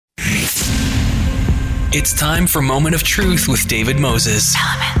It's time for Moment of Truth with David Moses.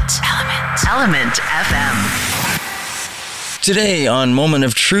 Element FM. Today on Moment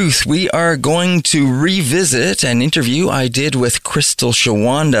of Truth, we are going to revisit an interview I did with Crystal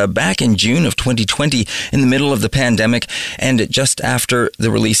Shawanda back in June of 2020 in the middle of the pandemic and just after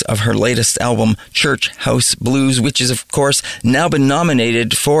the release of her latest album, Church House Blues, which is, of course, now been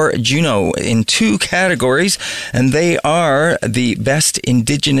nominated for Juno in 2 categories, and they are the Best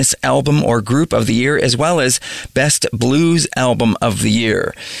Indigenous Album or Group of the Year as well as Best Blues Album of the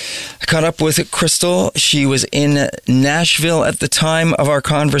Year. I caught up with Crystal. She was in Nashville at the time of our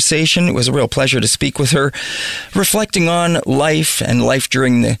conversation. It was a real pleasure to speak with her, reflecting on life and life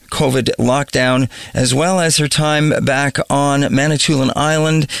during the COVID lockdown, as well as her time back on Manitoulin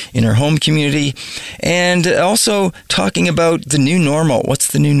Island in her home community, and also talking about the new normal. What's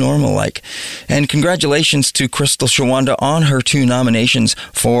the new normal like? And congratulations to Crystal Shawanda on her 2 nominations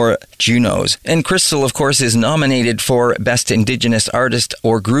for Junos. And Crystal, of course, is nominated for Best Indigenous Artist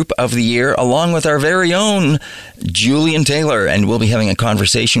or Group of the Year, along with our very own Julian Taylor. And we'll be having a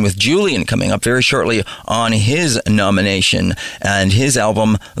conversation with Julian coming up very shortly on his nomination and his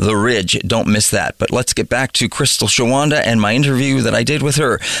album, The Ridge. Don't miss that. But let's get back to Crystal Shawanda and my interview that I did with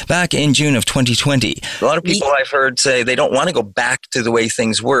her back in June of 2020. A lot of people I've heard say they don't want to go back to the way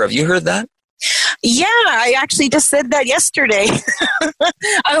things were. Have you heard that? Yeah, I actually just said that yesterday.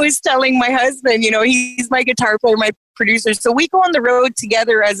 I was telling my husband, he's my guitar player, my producer. So we go on the road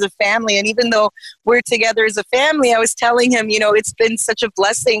together as a family. And even though we're together as a family, I was telling him, it's been such a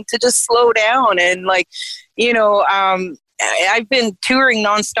blessing to just slow down. And I've been touring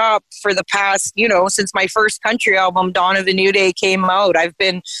nonstop for the past, since my first country album, Dawn of a New Day, came out. I've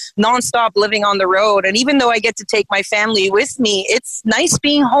been nonstop living on the road. And even though I get to take my family with me, it's nice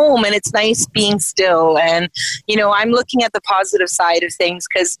being home and it's nice being still. And, I'm looking at the positive side of things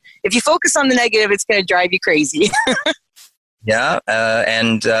because if you focus on the negative, it's going to drive you crazy. Yeah,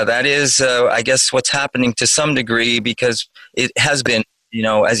 and that is, I guess, what's happening to some degree because it has been,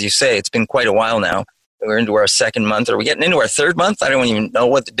 as you say, it's been quite a while now. We're into our 2nd month. Are we getting into our 3rd month? I don't even know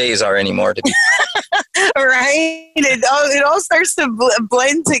what the days are anymore. To be right? It all starts to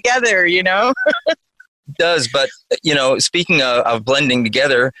blend together, It does, but, speaking of blending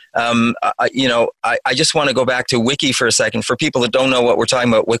together, I just want to go back to Wiki for a second. For people that don't know what we're talking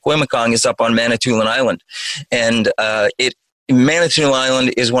about, Wikwimikong is up on Manitoulin Island. And Manitoulin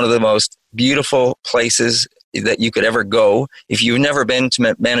Island is one of the most beautiful places that you could ever go. If you've never been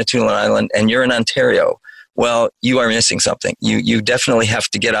to Manitoulin Island and you're in Ontario, well, you are missing something. You definitely have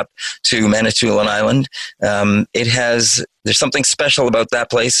to get up to Manitoulin Island. There's something special about that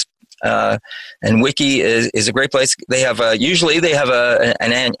place. And Wiki is a great place. They have usually they have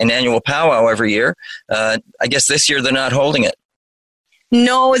an annual powwow every year. I guess this year they're not holding it.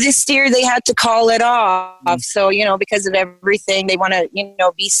 No, this year they had to call it off. So, because of everything, they want to,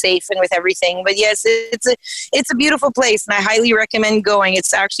 be safe and with everything. But yes, it's a beautiful place and I highly recommend going.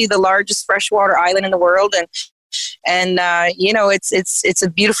 It's actually the largest freshwater island in the world. And it's a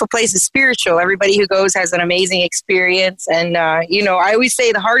beautiful place. It's spiritual. Everybody who goes has an amazing experience. And, I always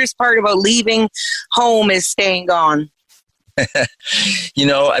say the hardest part about leaving home is staying gone.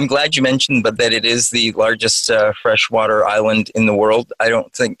 I'm glad you mentioned that it is the largest freshwater island in the world. I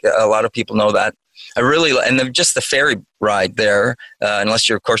don't think a lot of people know that. Just the ferry ride there, unless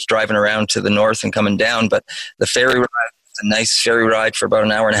you're, of course, driving around to the north and coming down, but the ferry ride is a nice ferry ride for about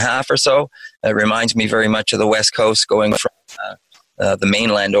an hour and a half or so. It reminds me very much of the West Coast going from the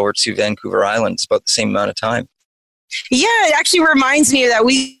mainland over to Vancouver Island. It's about the same amount of time. Yeah, it actually reminds me of that.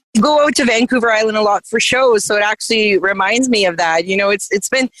 We go out to Vancouver Island a lot for shows, so it actually reminds me of that. It's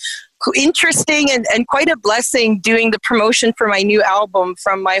been interesting and quite a blessing doing the promotion for my new album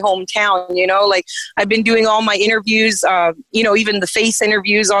from my hometown. I've been doing all my interviews, even the face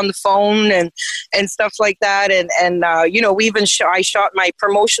interviews on the phone and stuff like that. And I shot my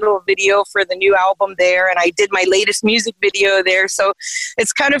promotional video for the new album there, and I did my latest music video there. So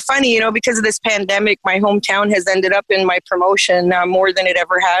it's kind of funny, because of this pandemic, my hometown has ended up in my promotion more than it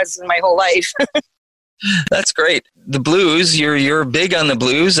ever has in my whole life. That's great. The blues, you're big on the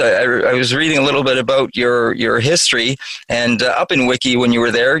blues. I was reading a little bit about your history, and up in Wiki when you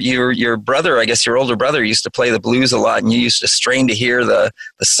were there, your brother, I guess your older brother, used to play the blues a lot, and you used to strain to hear the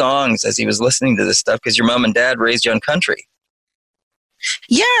songs as he was listening to this stuff because your mom and dad raised you on country.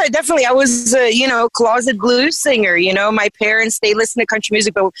 Yeah, definitely. I was a, closet blues singer. My parents, they listen to country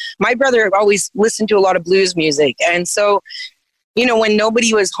music, but my brother always listened to a lot of blues music. And so when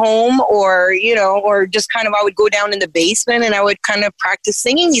nobody was home, or or just kind of, I would go down in the basement and I would kind of practice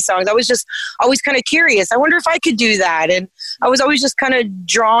singing these songs. I was just always kind of curious. I wonder if I could do that. And I was always just kind of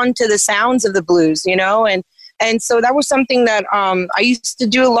drawn to the sounds of the blues, and so that was something that I used to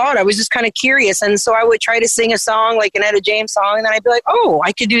do a lot. I was just kind of curious. And so I would try to sing a song like an Etta James song, and then I'd be like, oh,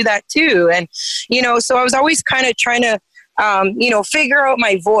 I could do that too. And, so I was always kind of trying to, figure out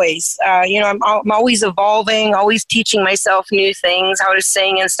my voice. I'm always evolving, always teaching myself new things, how to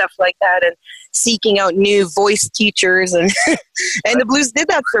sing and stuff like that, and seeking out new voice teachers. And and the blues did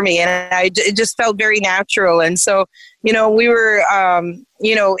that for me, and it just felt very natural. And so, we were,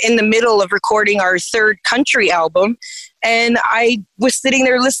 in the middle of recording our third country album, and I was sitting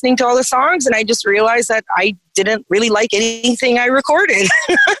there listening to all the songs, and I just realized that I didn't really like anything I recorded.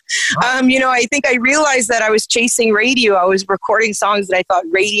 I think I realized that I was chasing radio. I was recording songs that I thought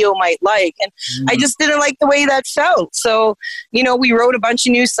radio might like, and I just didn't like the way that felt. So, we wrote a bunch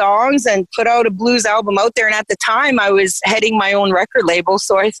of new songs and put out a blues album out there. And at the time, I was heading my own record label.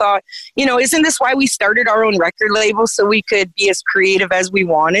 So I thought, isn't this why we started our own record label? So we could be as creative as we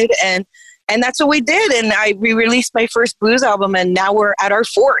wanted. And that's what we did. And we released my first blues album, and now we're at our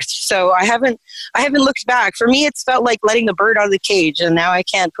fourth. So I haven't looked back. For me, it's felt like letting the bird out of the cage, and now I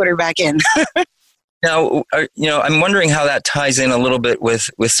can't put her back in. Now, I'm wondering how that ties in a little bit with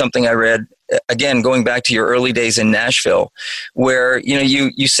something I read, again, going back to your early days in Nashville, where,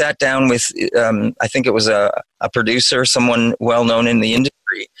 you sat down with, I think it was a producer, someone well-known in the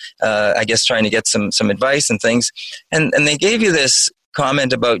industry, I guess trying to get some advice and things. And they gave you this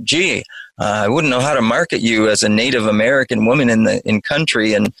comment about, gee, I wouldn't know how to market you as a Native American woman in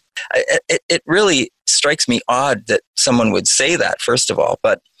country. And it really strikes me odd that someone would say that, first of all,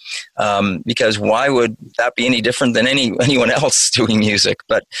 but because why would that be any different than anyone else doing music?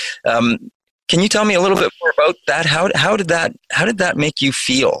 But can you tell me a little bit more about that? How did that make you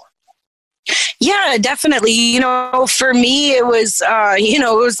feel? Yeah, definitely. For me, it was,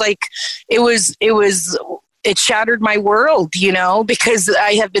 it shattered my world, because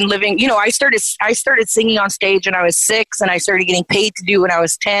I have been living, I started singing on stage when I was 6, and I started getting paid to do when I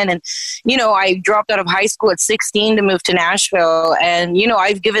was 10. And, I dropped out of high school at 16 to move to Nashville. And,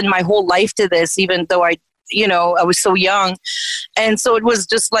 I've given my whole life to this, even though I was so young. And so it was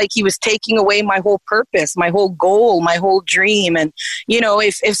just like he was taking away my whole purpose, my whole goal, my whole dream. And,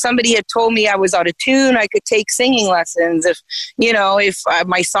 if somebody had told me I was out of tune, I could take singing lessons. If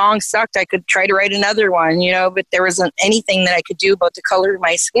my song sucked, I could try to write another one, but there wasn't anything that I could do about the color of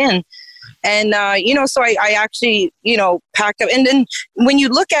my skin. And, so I actually, packed up. And then when you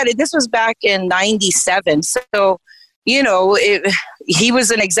look at it, this was back in 97. So, he was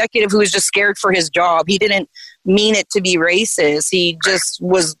an executive who was just scared for his job. He didn't mean it to be racist. He just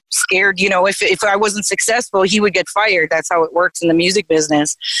was scared, if I wasn't successful, he would get fired. That's how it works in the music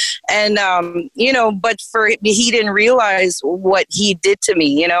business. And, but he didn't realize what he did to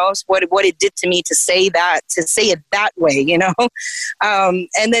me, what it did to me to say it that way,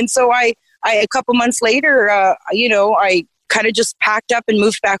 and then so I a couple months later, I kind of just packed up and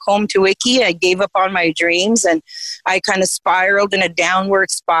moved back home to Wiki. I gave up on my dreams, and I kind of spiraled in a downward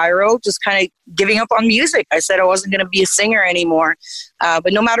spiral, just kind of giving up on music. I said I wasn't going to be a singer anymore.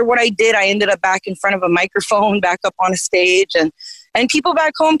 But no matter what I did, I ended up back in front of a microphone, back up on a stage. And people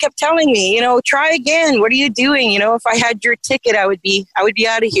back home kept telling me, try again. What are you doing? If I had your ticket, I would be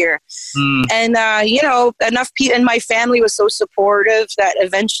out of here. And, enough people in my family was so supportive that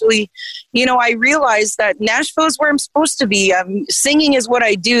eventually, I realized that Nashville is where I'm supposed to be. Singing is what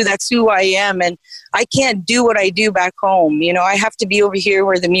I do. That's who I am. And I can't do what I do back home. I have to be over here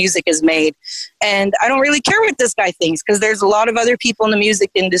where the music is made. And I don't really care what this guy thinks, because there's a lot of other people in the music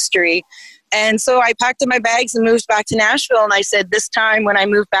industry. And so I packed up my bags and moved back to Nashville. And I said, this time when I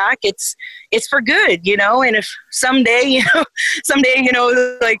move back, it's for good, and if someday,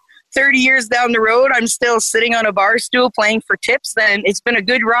 like 30 years down the road, I'm still sitting on a bar stool playing for tips, then it's been a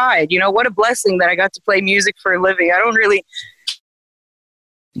good ride. What a blessing that I got to play music for a living. I don't really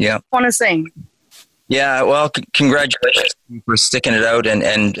want to sing. Yeah, well, congratulations for sticking it out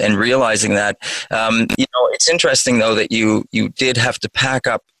and realizing that. It's interesting, though, that you did have to pack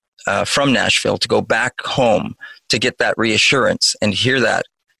up from Nashville to go back home to get that reassurance and hear that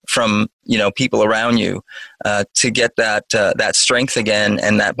from people around you, to get that strength again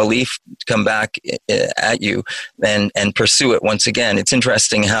and that belief to come back at you and pursue it once again. It's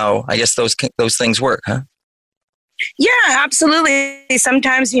interesting how, I guess, those things work, huh? Yeah, absolutely.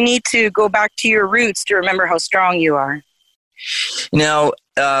 Sometimes you need to go back to your roots to remember how strong you are. Now,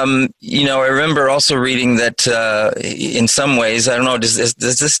 I remember also reading that in some ways, I don't know, does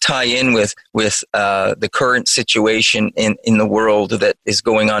this tie in with the current situation in the world that is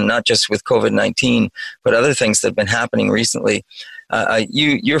going on, not just with COVID-19, but other things that have been happening recently?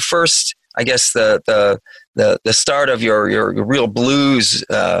 Your first, I guess, the start of your real blues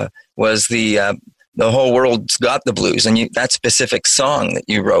was the whole world's got the blues, and that specific song that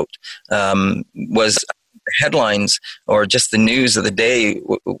you wrote was headlines or just the news of the day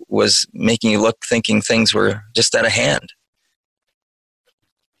was making you thinking things were just out of hand.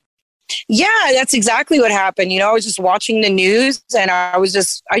 Yeah, that's exactly what happened. I was just watching the news and I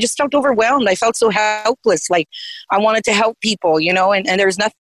just felt overwhelmed. I felt so helpless. Like I wanted to help people, and there's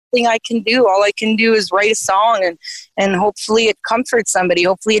nothing I can do. All I can do is write a song and hopefully it comforts somebody.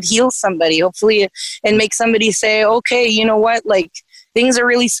 Hopefully it heals somebody. Hopefully it makes somebody say, okay, you know what? Like, things are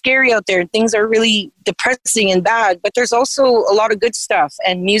really scary out there and things are really depressing and bad, but there's also a lot of good stuff.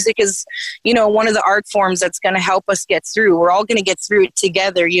 And music is, one of the art forms that's going to help us get through. We're all going to get through it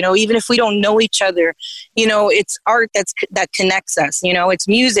together, even if we don't know each other. It's art that connects us. It's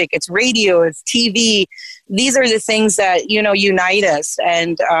music, it's radio, it's TV. These are the things that, unite us.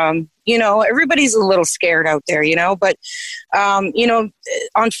 And, everybody's a little scared out there, but,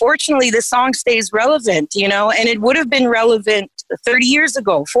 unfortunately, the song stays relevant, and it would have been relevant 30 years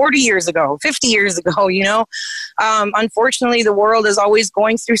ago, 40 years ago, 50 years ago, unfortunately, the world is always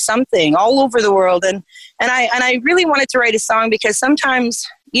going through something all over the world. And I really wanted to write a song because sometimes,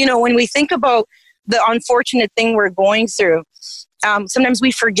 when we think about the unfortunate thing we're going through, sometimes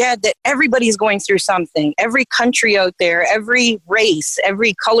we forget that everybody's going through something. Every country out there, every race,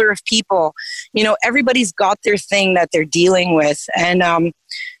 every color of people, everybody's got their thing that they're dealing with. And,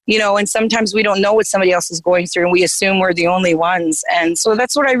 and sometimes we don't know what somebody else is going through and we assume we're the only ones. And so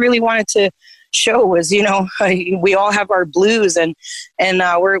that's what I really wanted to show was, we all have our blues and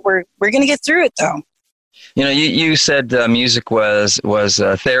we're going to get through it though. You said music was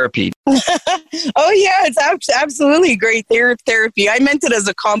therapy. Oh yeah, it's absolutely great therapy. I meant it as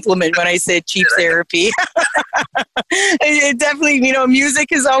a compliment when I said cheap therapy. It definitely, music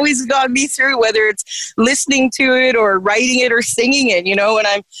has always gotten me through, whether it's listening to it or writing it or singing it. When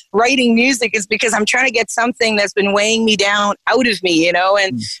I'm writing music, is because I'm trying to get something that's been weighing me down out of me.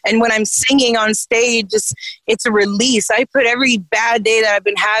 And when I'm singing on stage, it's a release. I put every bad day that I've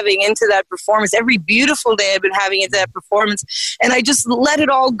been having into that performance, every beautiful day I've been having into that performance, and I just let it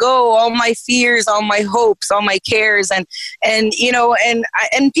all go, all my fears, all my hopes, all my cares, and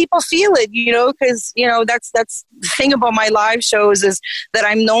people feel it, because that's the thing about my live shows is that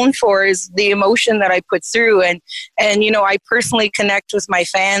I'm known for is the emotion that I put through, and I personally connect with my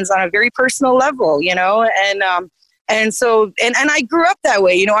fans on a very personal level, and so, and I grew up that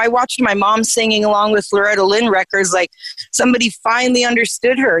way. I watched my mom singing along with Loretta Lynn records, like somebody finally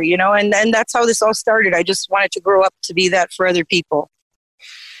understood her, and that's how this all started. I just wanted to grow up to be that for other people.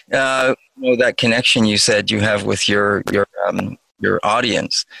 That connection you said you have with your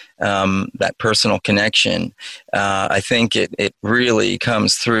audience, that personal connection, I think it really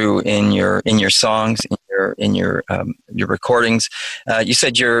comes through in your songs, in your recordings. You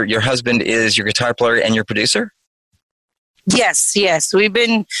said your husband is your guitar player and your producer? Yes. We've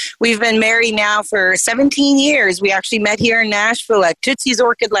been married now for 17 years. We actually met here in Nashville at Tootsie's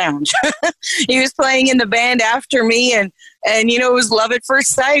Orchid Lounge. He was playing in the band after me, and it was love at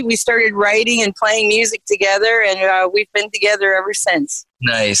first sight. We started writing and playing music together, and we've been together ever since.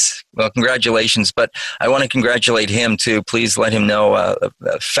 Nice. Well, congratulations. But I want to congratulate him too. Please let him know,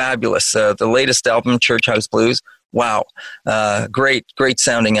 fabulous. The latest album, Church House Blues. Wow. Great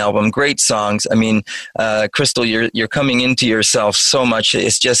sounding album, great songs. I mean, Crystal, you're coming into yourself so much.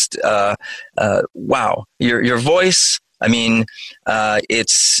 It's just, wow. Your voice, I mean,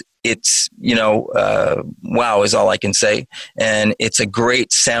 it's wow is all I can say. And it's a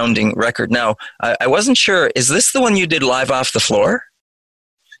great sounding record. Now, I wasn't sure, is this the one you did live off the floor?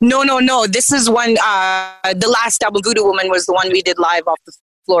 No. This is one, the last album, Voodoo Woman, was the one we did live off the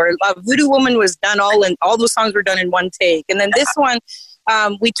floor. Voodoo Woman was done all those songs were done in one take. And then this one,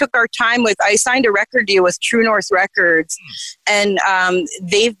 we took our time with, I signed a record deal with True North Records, and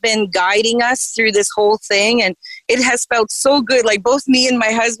they've been guiding us through this whole thing, and it has felt so good. Like both me and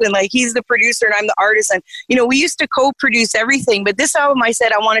my husband, like he's the producer and I'm the artist, and we used to co-produce everything, but this album I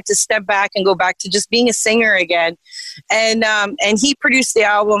said I wanted to step back and go back to just being a singer again, and he produced the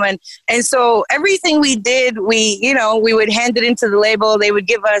album, and so everything we did, we would hand it into the label. They would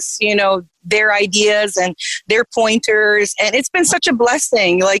give us their ideas and their pointers. And it's been such a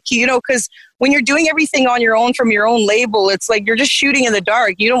blessing, like, you know, because when you're doing everything on your own from your own label, it's like you're just shooting in the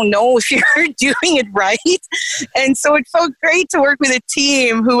dark. You don't know if you're doing it right. And so it felt great to work with a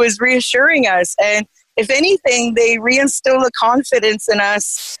team who was reassuring us. And if anything, they reinstilled the confidence in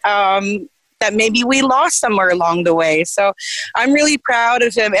us that maybe we lost somewhere along the way. So I'm really proud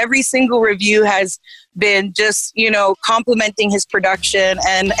of him. Every single review has been just, you know, complimenting his production.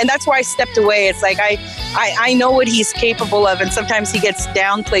 And that's why I stepped away. It's like, I know what he's capable of. And sometimes he gets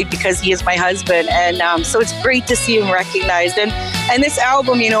downplayed because he is my husband. And so it's great to see him recognized. And this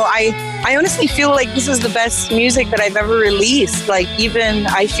album, you know, I honestly feel like this is the best music that I've ever released. Like, even,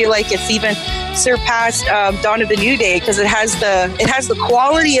 I feel like it's even surpassed Dawn of the New Day, because it has the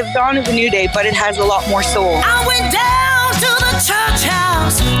quality of Dawn of the New Day, but it has a lot more soul. I went down to the church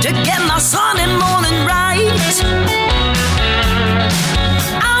house to get my Sunday morning right.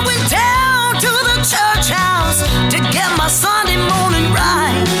 I went down to the church house to get my Sunday morning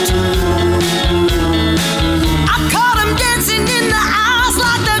right. I caught him dancing in the house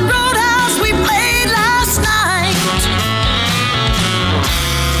like that roadhouse we played last night.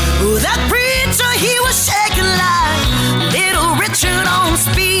 Ooh, that preacher, he was shaking like little Richard on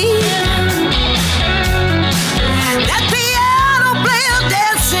speed. That piano player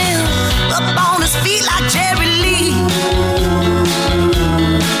dancing up on his feet like Jerry Lee.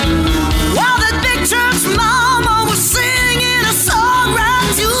 While that big church mama was singing a song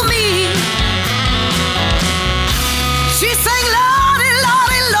right to me. She sang Lordy,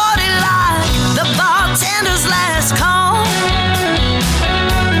 Lordy, Lordy like the bartender's last call.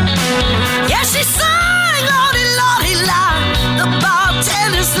 Yeah, she sang Lordy, Lordy like the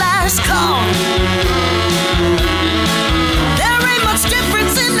bartender's last call.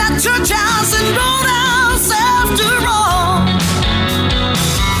 Church house and roadhouse after all.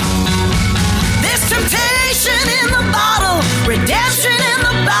 There's temptation in the bottle, redemption in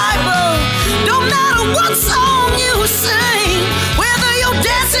the Bible. Don't matter what song you sing, whether you're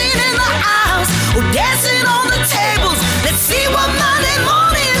dancing in the aisles or dancing on the tables. Let's see what Monday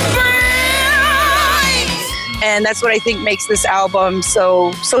morning brings. And that's what I think makes this album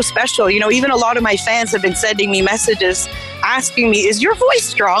so special. You know, even a lot of my fans have been sending me messages asking me, is your voice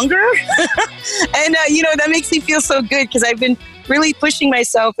stronger? And, you know, that makes me feel so good, because I've been really pushing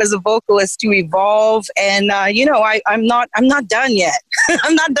myself as a vocalist to evolve. And, you know, I'm not done yet.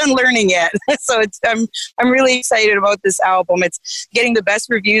 I'm not done learning yet. So I'm really excited about this album. It's getting the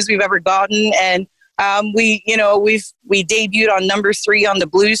best reviews we've ever gotten. And we debuted on number 3 on the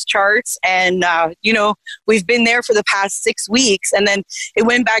blues charts, and you know, we've been there for the past 6 weeks, and then it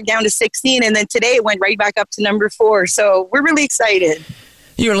went back down to 16, and then today it went right back up to number 4. So we're really excited.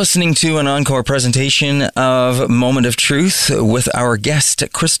 You're listening to an encore presentation of Moment of Truth with our guest,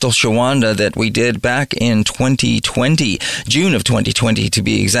 Crystal Shawanda, that we did back in 2020, June of 2020 to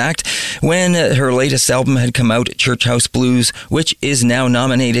be exact, when her latest album had come out, Church House Blues, which is now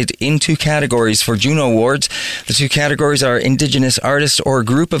nominated in 2 categories for Juno Awards. The 2 categories are Indigenous Artist or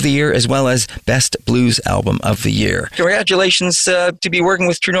Group of the Year, as well as Best Blues Album of the Year. Congratulations to be working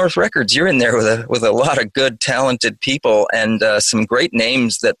with True North Records. You're in there with a lot of good, talented people and some great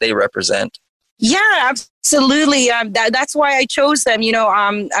names that they represent. Yeah, absolutely. That's why I chose them. You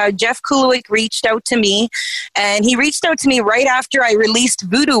know, Jeff Kulowick reached out to me, and he reached out to me right after I released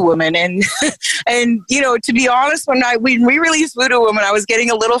Voodoo Woman. And, and you know, to be honest, when we released Voodoo Woman, I was getting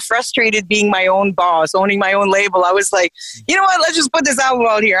a little frustrated being my own boss, owning my own label. I was like, you know what, let's just put this album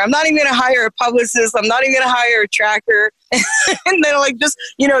out here. I'm not even going to hire a publicist. I'm not even going to hire a tracker. And then, like, just,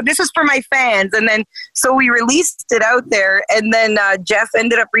 you know, this is for my fans. And then, so we released it out there. And then Jeff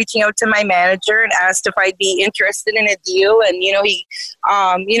ended up reaching out to my manager and asked if I'd be interested in a deal. And, you know, he,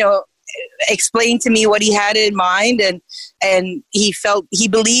 you know, explained to me what he had in mind. And he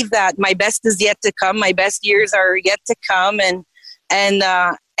believed that my best is yet to come. My best years are yet to come. And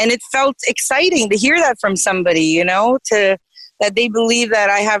it felt exciting to hear that from somebody, you know, that they believe that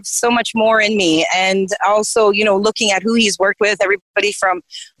I have so much more in me. And also, you know, looking at who he's worked with, everybody from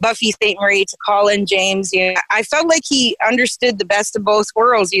Buffy Sainte-Marie to Colin James, you know, I felt like he understood the best of both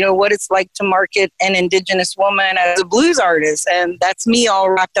worlds, you know, what it's like to market an Indigenous woman as a blues artist. And that's me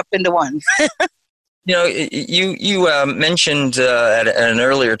all wrapped up into one. You know, you mentioned at an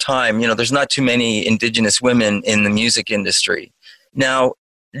earlier time, you know, there's not too many Indigenous women in the music industry. Now,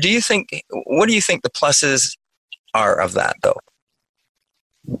 what do you think the pluses are of that, though?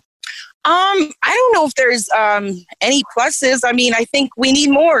 I don't know if there's any pluses. I mean, I think we need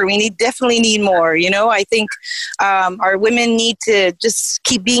more. Definitely need more. You know, I think our women need to just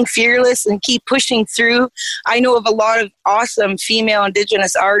keep being fearless and keep pushing through. I know of a lot of awesome female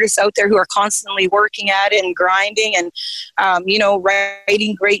Indigenous artists out there who are constantly working at it and grinding and, you know,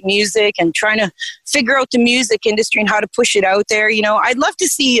 writing great music and trying to figure out the music industry and how to push it out there. You know, I'd love to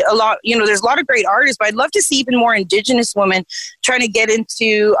see a lot, you know, there's a lot of great artists, but I'd love to see even more Indigenous women trying to get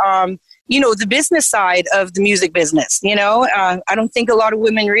into, you know, the business side of the music business. You know, I don't think a lot of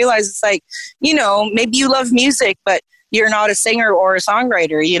women realize it's like, you know, maybe you love music, but you're not a singer or a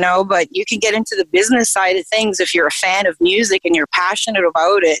songwriter, you know, but you can get into the business side of things if you're a fan of music and you're passionate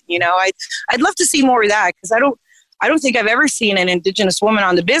about it. You know, I'd love to see more of that, because I don't think I've ever seen an Indigenous woman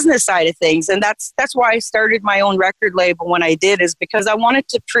on the business side of things. And that's why I started my own record label when I did, is because I wanted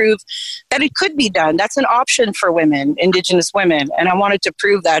to prove that it could be done. That's an option for women, Indigenous women. And I wanted to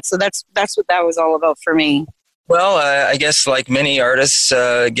prove that. So that's what that was all about for me. Well, I guess like many artists,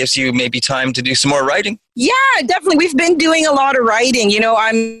 gives you maybe time to do some more writing. Yeah, definitely. We've been doing a lot of writing. You know,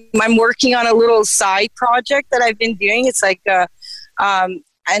 I'm working on a little side project that I've been doing. It's like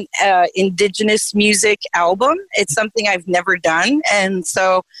an Indigenous music album. It's something I've never done, and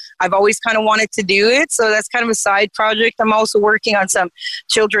so I've always kind of wanted to do it. So that's kind of a side project. I'm also working on some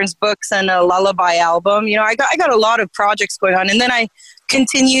children's books and a lullaby album. You know, I got a lot of projects going on, and then I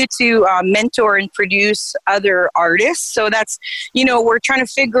continue to mentor and produce other artists. So that's, you know, we're trying to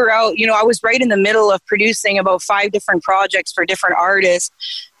figure out, you know, I was right in the middle of producing about 5 different projects for different artists.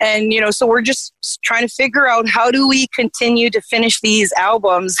 And, you know, so we're just trying to figure out how do we continue to finish these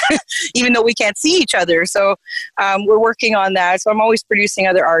albums, even though we can't see each other. So we're working on that. So I'm always producing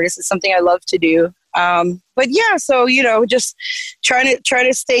other artists. It's something I love to do. But yeah, so, you know, just trying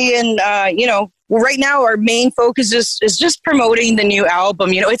to stay in, you know, right now our main focus is just promoting the new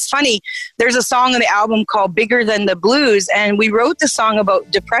album. You know, it's funny. There's a song on the album called Bigger Than the Blues, and we wrote the song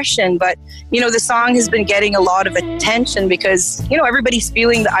about depression, but, you know, the song has been getting a lot of attention because, you know, everybody's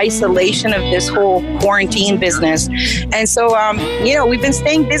feeling the isolation of this whole quarantine business. And so, you know, we've been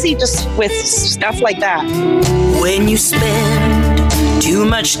staying busy just with stuff like that. When you spend too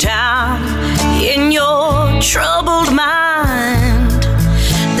much time in your troubled mind,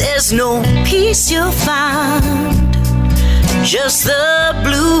 there's no peace you'll find, just the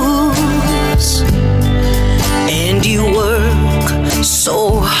blues. And you work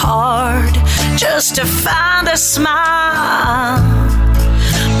so hard just to find a smile,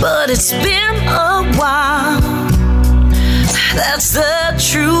 but it's been a while, that's the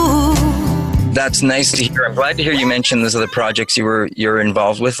truth. That's nice to hear. I'm glad to hear you mention those other projects you're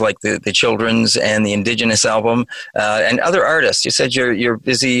involved with, like the children's and the Indigenous album, and other artists. You said you're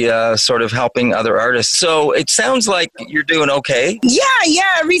busy sort of helping other artists. So it sounds like you're doing okay. Yeah.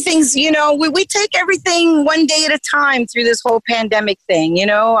 Everything's, you know, we take everything one day at a time through this whole pandemic thing, you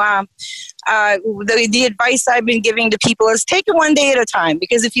know. The advice I've been giving to people is take it one day at a time,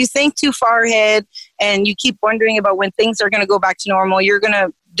 because if you think too far ahead and you keep wondering about when things are going to go back to normal, you're going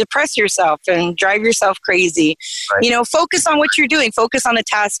to depress yourself and drive yourself crazy. Right. You know, focus on what you're doing. Focus on the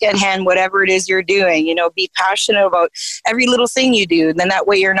task at hand, whatever it is you're doing. You know, be passionate about every little thing you do. Then that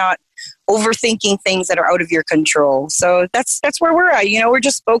way you're not overthinking things that are out of your control. So that's where we're at. You know, we're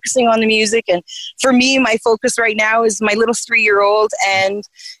just focusing on the music. And for me, my focus right now is my little 3-year-old and,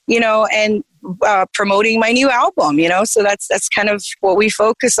 you know, and promoting my new album, you know, so that's kind of what we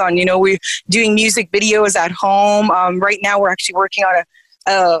focus on. You know, we're doing music videos at home. Right now we're actually working on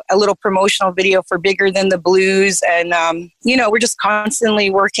a little promotional video for Bigger Than the Blues, and you know, we're just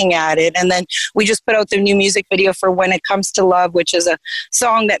constantly working at it. And then we just put out the new music video for When It Comes to Love, which is a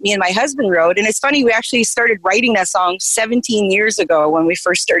song that me and my husband wrote. And it's funny, we actually started writing that song 17 years ago when we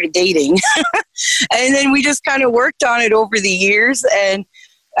first started dating. And then we just kind of worked on it over the years, and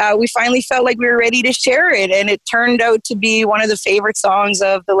we finally felt like we were ready to share it, and it turned out to be one of the favorite songs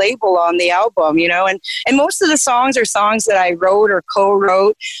of the label on the album, you know, and most of the songs are songs that I wrote or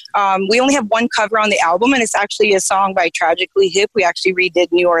co-wrote. We only have one cover on the album, and it's actually a song by Tragically Hip. We actually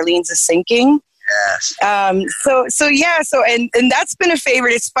redid New Orleans is Sinking. Yes. And that's been a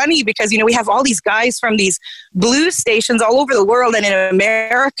favorite. It's funny because, you know, we have all these guys from these blues stations all over the world and in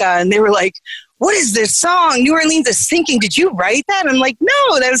America, and they were like, what is this song? New Orleans is Sinking. Did you write that? I'm like,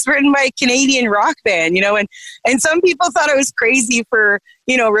 no, that was written by a Canadian rock band, you know, and some people thought I was crazy for,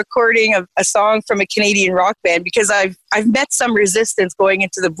 you know, recording a song from a Canadian rock band, because I've met some resistance going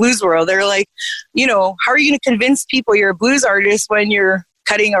into the blues world. They're like, you know, how are you going to convince people you're a blues artist when you're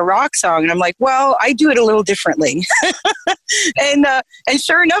cutting a rock song. And I'm like, well, I do it a little differently. and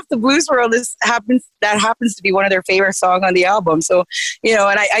sure enough, the Blues World happens to be one of their favorite songs on the album. So,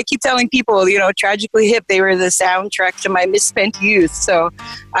 and I keep telling people, Tragically Hip, they were the soundtrack to my misspent youth. So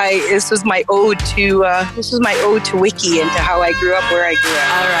this was my ode to Wiki and to how I grew up where I grew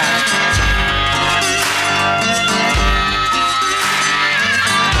up. All right.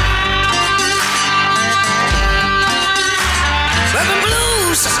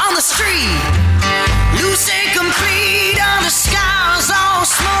 On the street, loose and complete, under skies all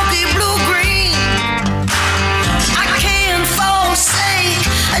smoky blue-green. I can't forsake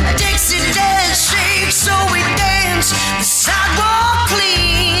a Dixie dance shake, so we dance the sidewalk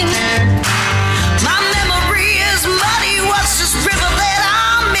clean. My memory is muddy, what's this river that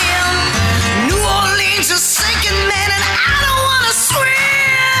I'm in? New Orleans is sinking, man, and I don't want to swim.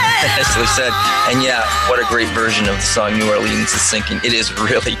 As they said, and yeah, what a great version of the song New Orleans is Sinking. It is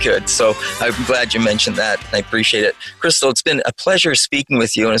really good. So I'm glad you mentioned that. I appreciate it. Crystal, it's been a pleasure speaking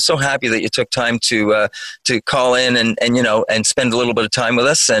with you, and I'm so happy that you took time to call in and spend a little bit of time with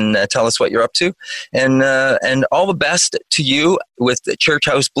us and tell us what you're up to. And all the best to you with the Church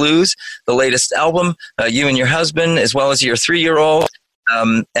House Blues, the latest album, you and your husband, as well as your 3-year-old.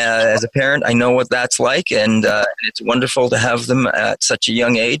 As a parent, I know what that's like, and it's wonderful to have them at such a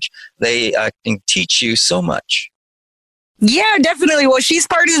young age. They can teach you so much. Yeah, definitely. Well, she's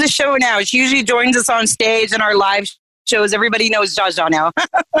part of the show now. She usually joins us on stage in our live shows. Everybody knows Jaja now.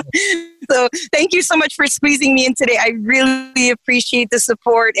 So thank you so much for squeezing me in today. I really appreciate the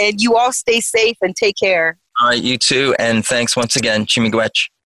support, and you all stay safe and take care. All right, you too, and thanks once again. Chimigwech.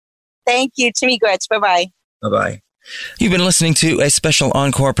 Thank you. Chimigwech. Bye-bye. Bye-bye. You've been listening to a special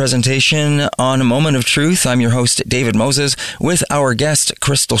encore presentation on A Moment of Truth. I'm your host, David Moses, with our guest,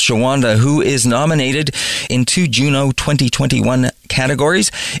 Crystal Shawanda, who is nominated in 2 Juno 2021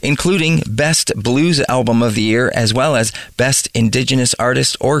 categories, including Best Blues Album of the Year, as well as Best Indigenous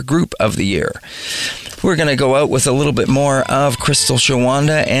Artist or Group of the Year. We're going to go out with a little bit more of Crystal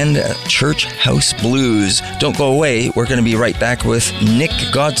Shawanda and Church House Blues. Don't go away. We're going to be right back with Nick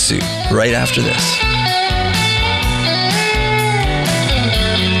Godsu right after this.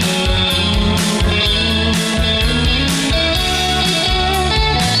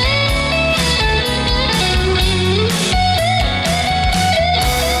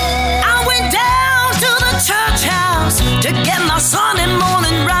 To get my Sunday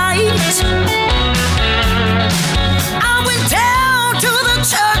morning right, I went down to the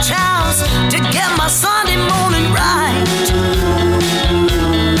church house to get my Sunday morning right.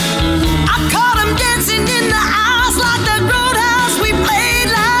 I caught him dancing in the house like that roadhouse we played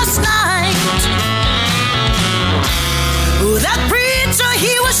last night. Oh, that preacher,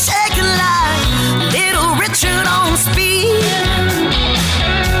 he was shaking like little Richard on speed.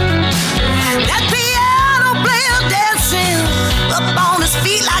 That piano player dancing up on his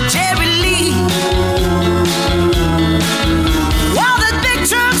feet like Jerry Lee. While that big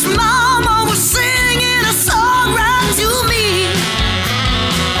church mama was singing a song right to me.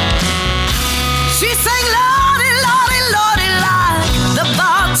 She sang Lordy, Lordy, Lordy like the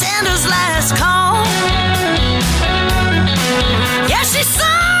bartender's last call. Yeah, she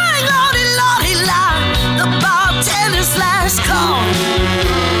sang Lordy, Lordy like the bartender's last call.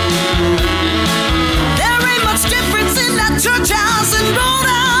 Difference in that church house and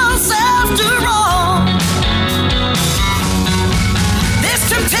roadhouse after all. There's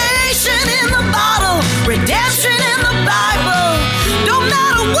temptation in the bottle, redemption in the Bible. Don't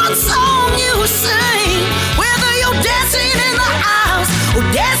matter what song you sing, whether you're dancing in the house or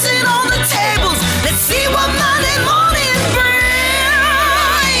dancing on the tables. Let's see what Monday morning brings.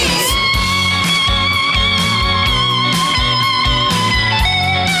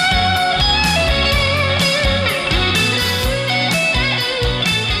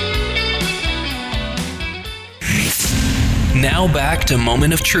 Now back to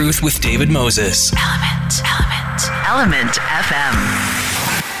Moment of Truth with David Moses. Element FM.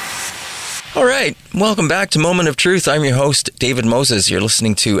 All right, welcome back to Moment of Truth. I'm your host, David Moses. You're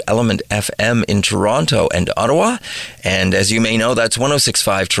listening to Element FM in Toronto and Ottawa. And as you may know, that's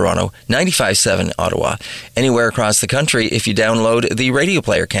 106.5 Toronto, 95.7 Ottawa. Anywhere across the country if you download the Radio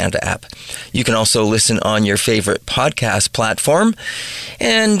Player Canada app. You can also listen on your favorite podcast platform.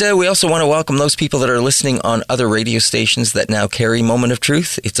 And we also want to welcome those people that are listening on other radio stations that now carry Moment of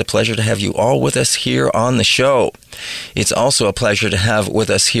Truth. It's a pleasure to have you all with us here on the show. It's also a pleasure to have with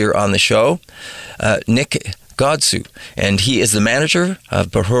us here on the show Nick Godsu, and he is the manager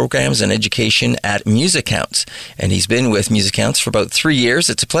of programs and education at MusicCounts. And he's been with MusicCounts for about 3 years.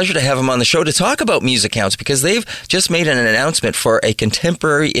 It's a pleasure to have him on the show to talk about MusicCounts because they've just made an announcement for a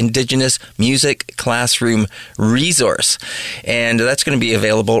contemporary Indigenous music classroom resource. And that's going to be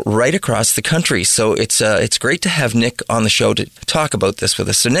available right across the country. So it's great to have Nick on the show to talk about this with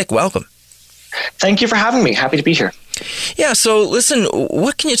us. So Nick, welcome. Thank you for having me. Happy to be here. Yeah, so listen,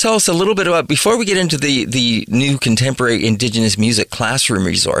 what can you tell us a little bit about, before we get into the new contemporary Indigenous music classroom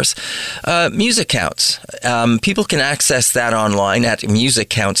resource, MusicCounts. People can access that online at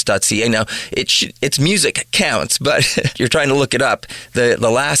musiccounts.ca. Now, it's Music Counts, but you're trying to look it up. The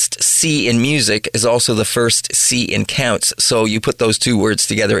last C in music is also the first C in counts, so you put those two words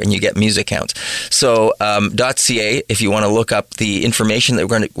together and you get MusicCounts. So .ca, if you want to look up the information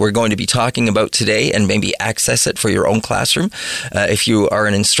that we're going to be talking about today and maybe access it for your own classroom if you are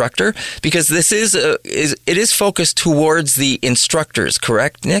an instructor, because this is focused towards the instructors,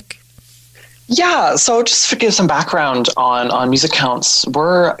 correct, Nick? Yeah, so just to give some background on MusicCounts,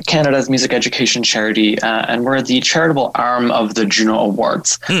 we're Canada's music education charity, and we're the charitable arm of the Juno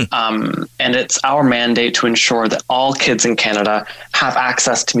Awards. And it's our mandate to ensure that all kids in Canada have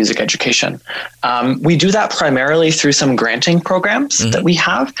access to music education. We do that primarily through some granting programs that we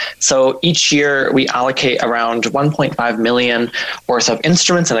have. So each year we allocate around 1.5 million worth of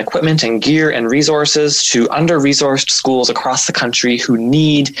instruments and equipment and gear and resources to under-resourced schools across the country who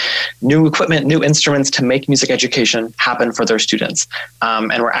need new equipment, new instruments to make music education happen for their students.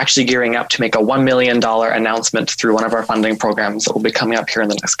 And we're actually gearing up to make a $1 million announcement through one of our funding programs that will be coming up here in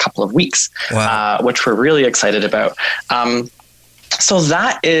the next couple of weeks, which we're really excited about. So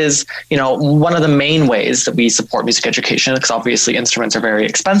that is, one of the main ways that we support music education, because obviously instruments are very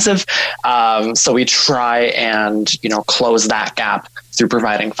expensive. So we try and, close that gap through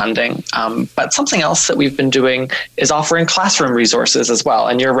providing funding. But something else that we've been doing is offering classroom resources as well.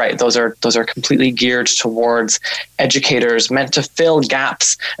 And you're right, those are completely geared towards educators, meant to fill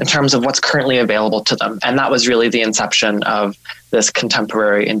gaps in terms of what's currently available to them. And that was really the inception of this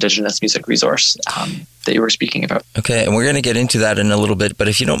contemporary Indigenous music resource that you were speaking about. Okay, and we're going to get into that in a little bit, but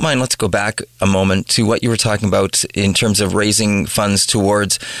if you don't mind, let's go back a moment to what you were talking about in terms of raising funds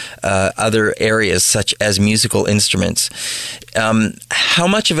towards other areas such as musical instruments. How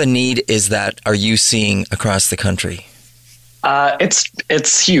much of a need are you seeing across the country?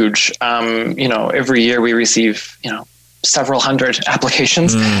 It's huge. Every year we receive, several hundred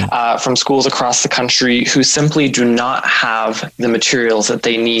applications from schools across the country who simply do not have the materials that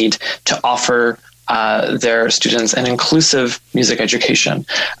they need to offer their students an inclusive music education.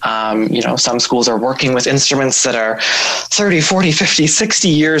 Some schools are working with instruments that are 30, 40, 50, 60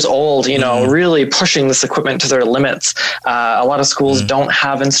 years old, really pushing this equipment to their limits. A lot of schools don't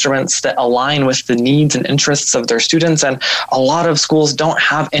have instruments that align with the needs and interests of their students. And a lot of schools don't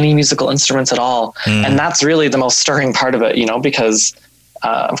have any musical instruments at all. And that's really the most stirring part of it, because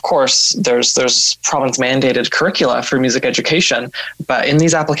of course, there's province-mandated curricula for music education, but in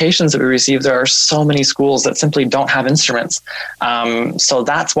these applications that we receive, there are so many schools that simply don't have instruments. So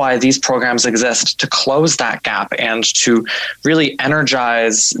that's why these programs exist, to close that gap and to really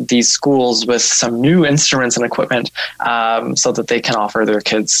energize these schools with some new instruments and equipment so that they can offer their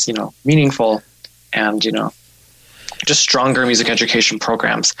kids, meaningful and, just stronger music education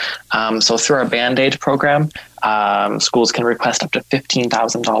programs. So through our Band-Aid program, schools can request up to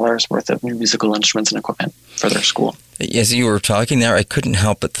 $15,000 worth of new musical instruments and equipment for their school. As you were talking there, I couldn't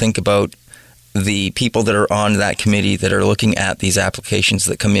help but think about the people that are on that committee that are looking at these applications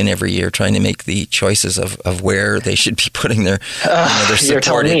that come in every year, trying to make the choices of where they should be putting their support. You're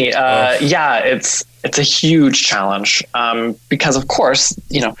telling me. Yeah, it's a huge challenge because, of course,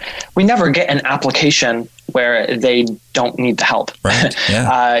 we never get an application where they don't need the help. Right.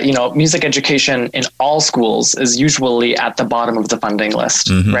 Yeah. Music education in all schools is usually at the bottom of the funding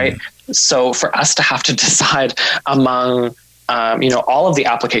list, right? So for us to have to decide among all of the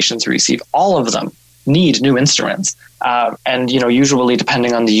applications we receive, all of them need new instruments. And usually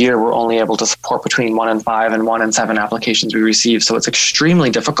depending on the year, we're only able to support between 1 in 5 and 1 in 7 applications we receive. So it's extremely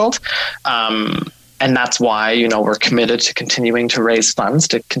difficult. And that's why, we're committed to continuing to raise funds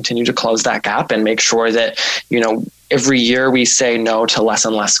to continue to close that gap and make sure that, every year we say no to less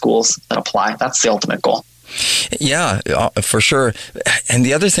and less schools that apply. That's the ultimate goal. Yeah, for sure. And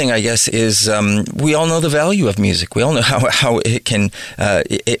the other thing, I guess, is we all know the value of music. We all know how it can,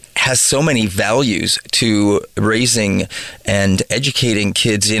 it has so many values to raising and educating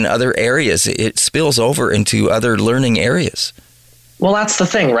kids in other areas. It spills over into other learning areas. Well, that's the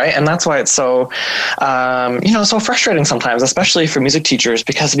thing, right? And that's why it's so, so frustrating sometimes, especially for music teachers,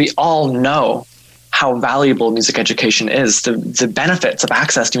 because we all know how valuable music education is. The benefits of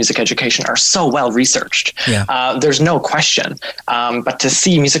access to music education are so well researched. Yeah. There's no question. But to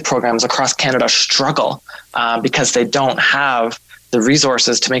see music programs across Canada struggle because they don't have the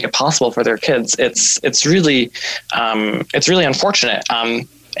resources to make it possible for their kids, it's really unfortunate.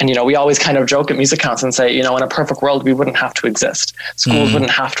 And, we always kind of joke at Music Counts and say, in a perfect world, we wouldn't have to exist. Schools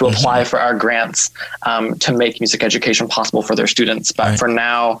wouldn't have to apply for our grants to make music education possible for their students. But for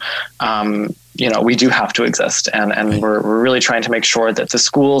now, we do have to exist. And we're really trying to make sure that the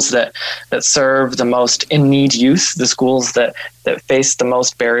schools that serve the most in-need youth, the schools that face the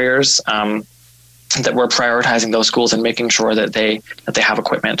most barriers, that we're prioritizing those schools and making sure that they have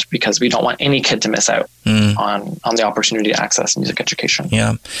equipment, because we don't want any kid to miss out on the opportunity to access music education.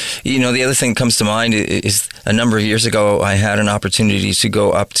 Yeah. The other thing that comes to mind is a number of years ago, I had an opportunity to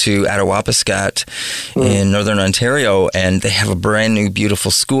go up to Attawapiskat in Northern Ontario, and they have a brand new,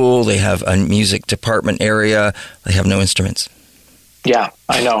 beautiful school. They have a music department area. They have no instruments. Yeah,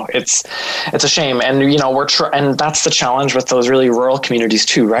 I know. It's a shame. And, and that's the challenge with those really rural communities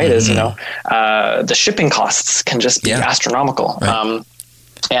too, right? Is, the shipping costs can just be astronomical. Right.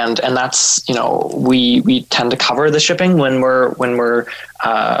 And that's, we tend to cover the shipping when we're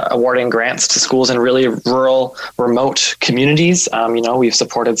awarding grants to schools in really rural, remote communities. We've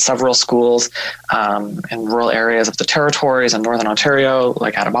supported several schools in rural areas of the territories in Northern Ontario,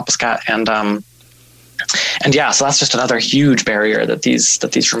 like Attawapiskat, and yeah, so that's just another huge barrier that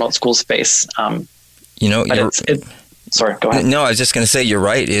these remote schools face. Sorry, go ahead. No, I was just going to say, you're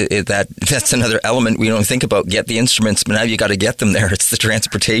right. That's another element we don't think about. Get the instruments, but now you got to get them there. It's the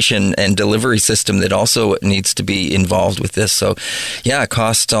transportation and delivery system that also needs to be involved with this. So, yeah,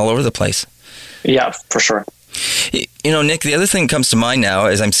 costs all over the place. Yeah, for sure. Nick, the other thing that comes to mind now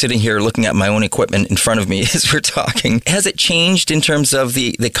as I'm sitting here looking at my own equipment in front of me as we're talking, has it changed in terms of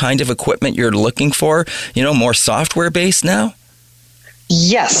the kind of equipment you're looking for? More software-based now?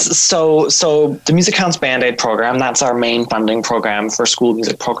 Yes. So the Music Counts Band-Aid program, that's our main funding program for school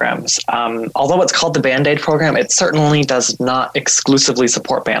music programs. Although it's called the Band-Aid program, it certainly does not exclusively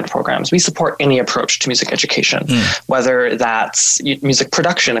support band programs. We support any approach to music education, whether that's music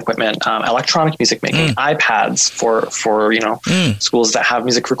production equipment, electronic music making, iPads for schools that have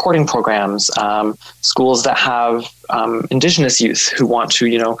music recording programs, schools that have Indigenous youth who want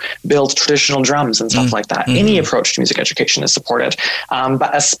to, build traditional drums and stuff like that. Any approach to music education is supported.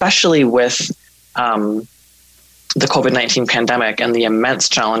 But especially with the COVID-19 pandemic and the immense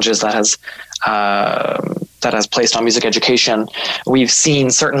challenges that has placed on music education, we've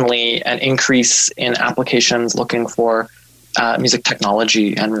seen certainly an increase in applications looking for music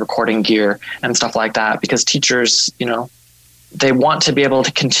technology and recording gear and stuff like that, because teachers, they want to be able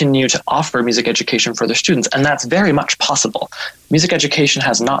to continue to offer music education for their students. And that's very much possible. Music education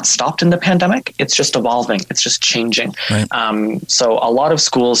has not stopped in the pandemic. It's just evolving. It's just changing. Right. So a lot of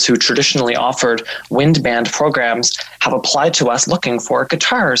schools who traditionally offered wind band programs have applied to us looking for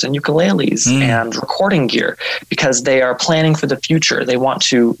guitars and ukuleles and recording gear, because they are planning for the future. They want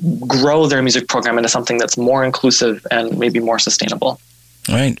to grow their music program into something that's more inclusive and maybe more sustainable.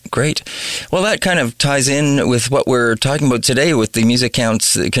 All right, great. Well, that kind of ties in with what we're talking about today with the Music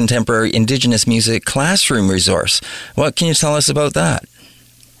Counts Contemporary Indigenous Music Classroom Resource. What can you tell us about that?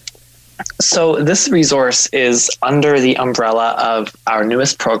 So this resource is under the umbrella of our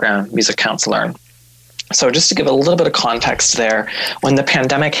newest program, Music Counts Learn. So just to give a little bit of context there, when the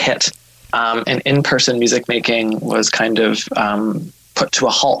pandemic hit and in-person music making was kind of put to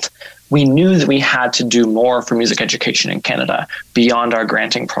a halt, we knew that we had to do more for music education in Canada beyond our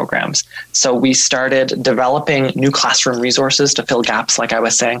granting programs. So we started developing new classroom resources to fill gaps, like I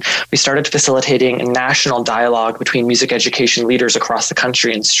was saying. We started facilitating a national dialogue between music education leaders across the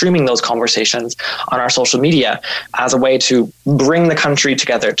country and streaming those conversations on our social media as a way to bring the country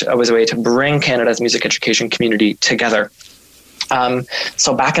together, as a way to bring Canada's music education community together.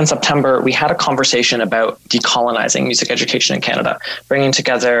 So back in September, we had a conversation about decolonizing music education in Canada, bringing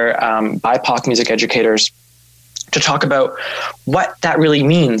together BIPOC music educators to talk about what that really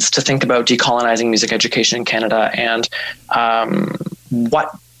means to think about decolonizing music education in Canada, and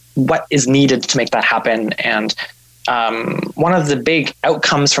what is needed to make that happen. And one of the big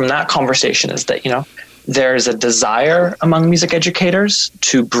outcomes from that conversation is that, there's a desire among music educators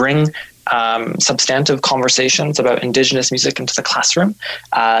to bring substantive conversations about Indigenous music into the classroom.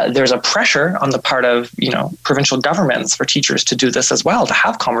 There's a pressure on the part of, provincial governments for teachers to do this as well, to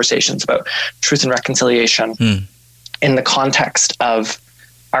have conversations about truth and reconciliation in the context of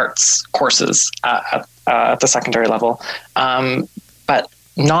arts courses at the secondary level. But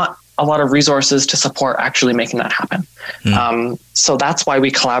not a lot of resources to support actually making that happen. So that's why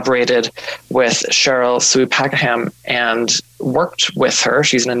we collaborated with Cheryl Sui-Packham and worked with her.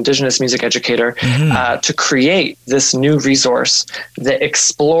 She's an Indigenous music educator to create this new resource that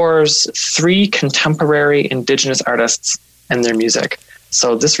explores 3 contemporary Indigenous artists and their music.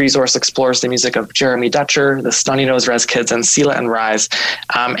 So this resource explores the music of Jeremy Dutcher, the Stony Nose Res Kids, and Selah and Rise.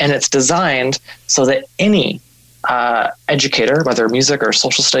 And it's designed so that any educator, whether music or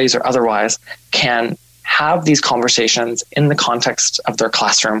social studies or otherwise, can have these conversations in the context of their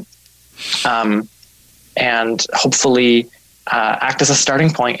classroom, and hopefully act as a starting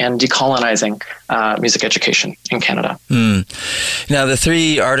point in decolonizing music education in Canada. Now, the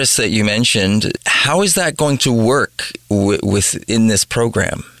 3 artists that you mentioned, how is that going to work within this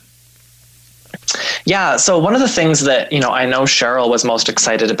program? Yeah, so one of the things that, I know Cheryl was most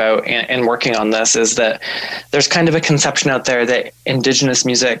excited about in working on this is that there's kind of a conception out there that Indigenous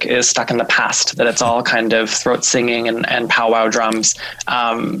music is stuck in the past, that it's all kind of throat singing and powwow drums.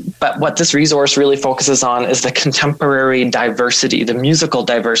 But what this resource really focuses on is the contemporary diversity, the musical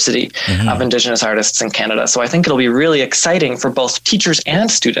diversity of Indigenous artists in Canada. So I think it'll be really exciting for both teachers and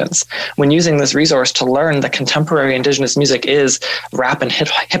students when using this resource to learn that contemporary Indigenous music is rap and hip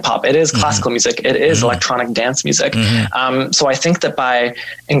hop. It is classical music. It is electronic dance music. So I think that by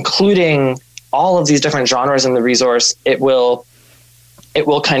including all of these different genres in the resource, it will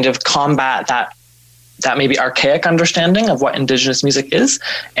kind of combat that maybe archaic understanding of what Indigenous music is,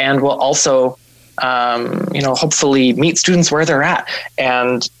 and will also hopefully meet students where they're at,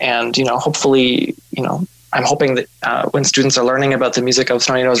 and hopefully I'm hoping that when students are learning about the music of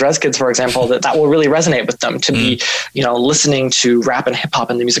Stony Nose Res Kids, for example, that will really resonate with them to be, listening to rap and hip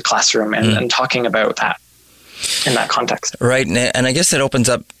hop in the music classroom and talking about that in that context. Right. And I guess that opens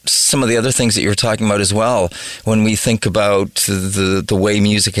up some of the other things that you were talking about as well. When we think about the way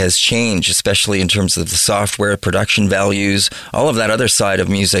music has changed, especially in terms of the software, production values, all of that other side of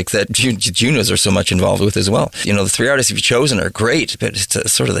music that Junos are so much involved with as well. The 3 artists you've chosen are great, but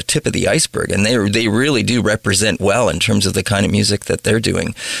it's sort of the tip of the iceberg. And they really do represent well in terms of the kind of music that they're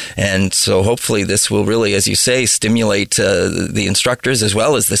doing. And so hopefully this will really, as you say, stimulate the instructors as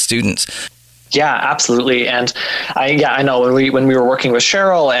well as the students. Yeah, absolutely. And I know when we were working with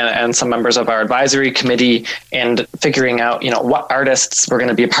Cheryl and some members of our advisory committee and figuring out, what artists were going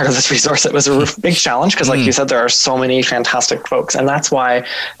to be a part of this resource, it was a big challenge because, like you said, there are so many fantastic folks. And that's why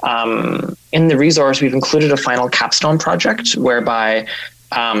in the resource, we've included a final capstone project whereby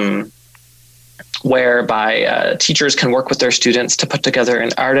teachers can work with their students to put together an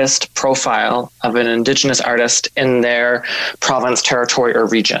artist profile of an Indigenous artist in their province, territory, or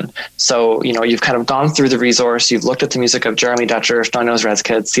region. So, you've kind of gone through the resource, you've looked at the music of Jeremy Dutcher, Stony Nose Res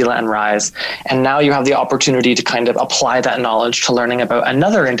Kids, Selah and Rise, and now you have the opportunity to kind of apply that knowledge to learning about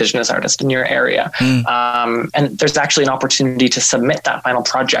another Indigenous artist in your area. And there's actually an opportunity to submit that final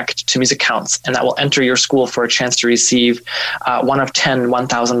project to Music Counts, and that will enter your school for a chance to receive one of 10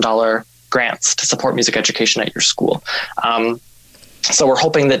 $1,000 grants to support music education at your school. So we're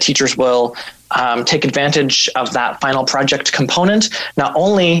hoping that teachers will take advantage of that final project component, not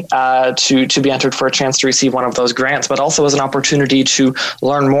only to be entered for a chance to receive one of those grants, but also as an opportunity to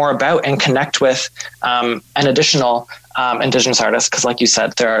learn more about and connect with an additional Indigenous artist. Because like you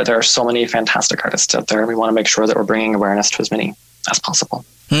said, there are so many fantastic artists out there, and we want to make sure that we're bringing awareness to as many as possible.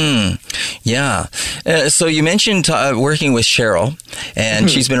 Yeah. So you mentioned working with Cheryl,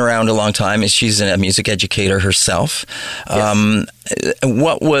 and she's been around a long time, and she's a music educator herself. Yes.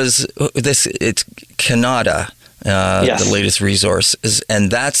 What was this? It's Kanata, the latest resource,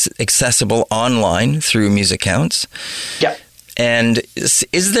 and that's accessible online through Music Counts. Yeah. And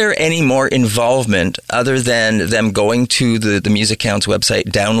is there any more involvement other than them going to the Music Counts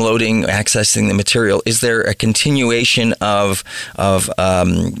website, downloading, accessing the material? Is there a continuation of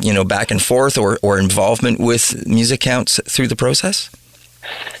back and forth or involvement with Music Counts through the process?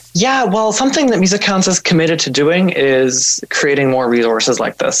 Yeah, well, something that Music Counts is committed to doing is creating more resources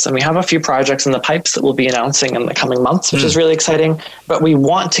like this. And we have a few projects in the pipes that we'll be announcing in the coming months, which is really exciting. But we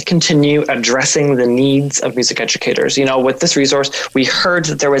want to continue addressing the needs of music educators. With this resource, we heard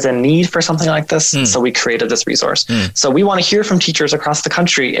that there was a need for something like this, so we created this resource. So we want to hear from teachers across the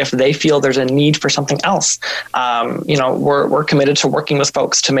country if they feel there's a need for something else. We're committed to working with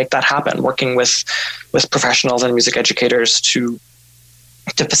folks to make that happen, working with professionals and music educators to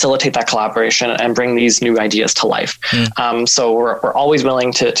facilitate that collaboration and bring these new ideas to life. So we're always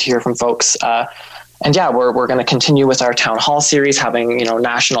willing to hear from folks. And yeah, we're going to continue with our town hall series, having,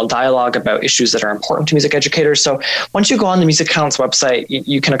 national dialogue about issues that are important to music educators. So once you go on the Music Counts website,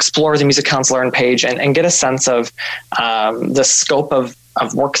 you can explore the Music Counts Learn page and get a sense of the scope of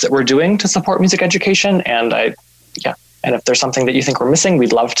work that we're doing to support music education. And and if there's something that you think we're missing,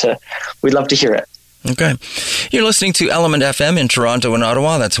 we'd love to hear it. Okay. You're listening to Element FM in Toronto and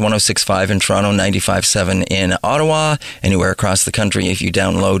Ottawa. That's 106.5 in Toronto, 95.7 in Ottawa. Anywhere across the country, if you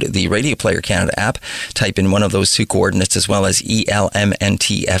download the Radio Player Canada app, type in one of those two coordinates as well as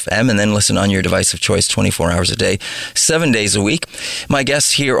ELMNT FM, and then listen on your device of choice 24 hours a day, 7 days a week. My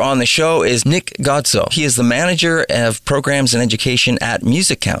guest here on the show is Nick Godsoe. He is the manager of programs and education at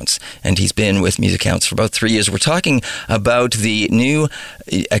Music Counts, and he's been with Music Counts for about 3 years. We're talking about the new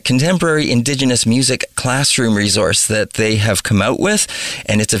contemporary Indigenous music classroom resource that they have come out with,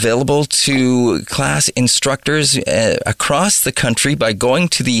 and it's available to class instructors across the country by going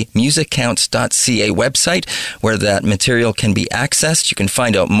to the musiccounts.ca website, where that material can be accessed. You can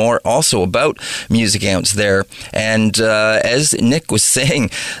find out more also about Music Counts there. And as Nick was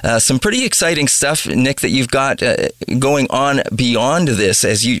saying, some pretty exciting stuff, Nick, that you've got going on beyond this,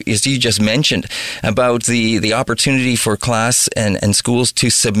 as you just mentioned, about the opportunity for class and schools to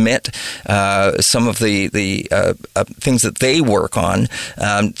submit some of the things that they work on,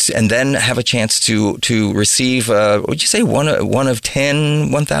 and then have a chance to receive, would you say one of 10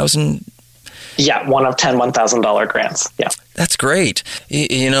 $1,000? Yeah, one of 10 $1,000 grants. Yeah. That's great.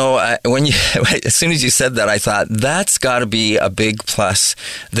 You know, as soon as you said that, I thought that's got to be a big plus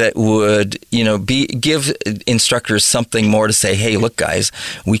that would, give instructors something more to say, hey, look, guys,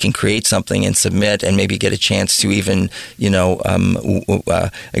 we can create something and submit and maybe get a chance to even, win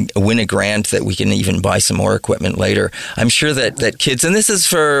a grant that we can even buy some more equipment later. I'm sure that kids, and this is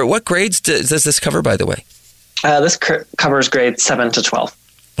for, what grades does this cover, by the way? This covers grades 7 to 12.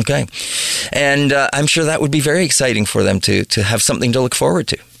 Okay. And I'm sure that would be very exciting for them to have something to look forward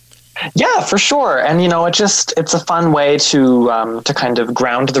to. Yeah, for sure. And, it's a fun way to kind of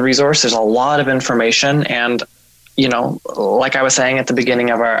ground the resource. There's a lot of information. And, like I was saying at the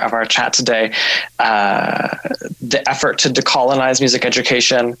beginning of our chat today, the effort to decolonize music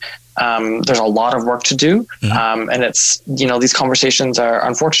education, there's a lot of work to do. Mm-hmm. And it's, these conversations are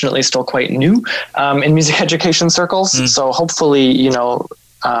unfortunately still quite new in music education circles. Mm-hmm. So hopefully,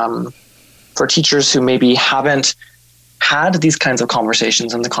 for teachers who maybe haven't had these kinds of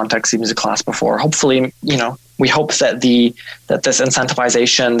conversations in the context of music class before, hopefully, we hope that this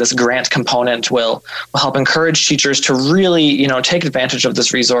incentivization, this grant component will help encourage teachers to really, take advantage of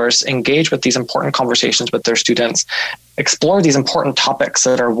this resource, engage with these important conversations with their students, explore these important topics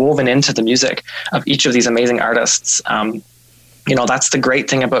that are woven into the music of each of these amazing artists. That's the great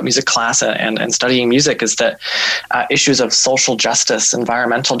thing about music class and studying music, is that issues of social justice,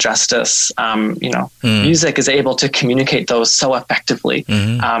 environmental justice, music is able to communicate those so effectively.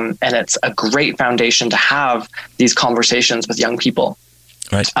 Mm-hmm. And it's a great foundation to have these conversations with young people.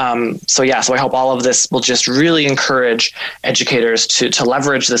 Right. So I hope all of this will just really encourage educators to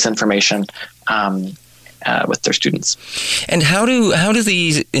leverage this information with their students. And how do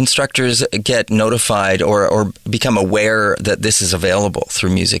these instructors get notified or become aware that this is available through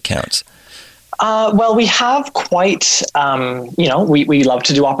Music Counts? Well, we have quite, we love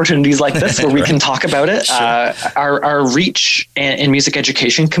to do opportunities like this where we can talk about it. Sure. Our reach in music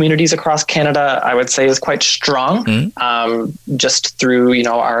education communities across Canada, I would say, is quite strong, just through,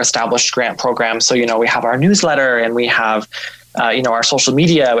 our established grant programs. So, we have our newsletter, and we have our social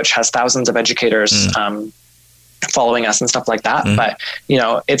media, which has thousands of educators following us and stuff like that. But,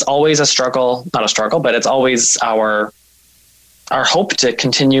 it's always not a struggle, but it's always our hope to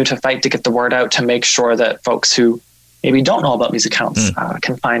continue to fight to get the word out, to make sure that folks who maybe don't know about Music Counts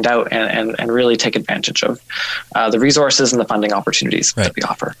can find out and really take advantage of the resources and the funding opportunities that we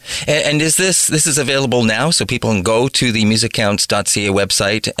offer. And is this is available now, so people can go to the musiccounts.ca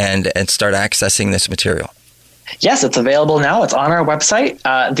website and start accessing this material? Yes, it's available now. It's on our website.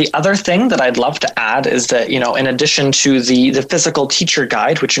 The other thing that I'd love to add is that, in addition to the physical teacher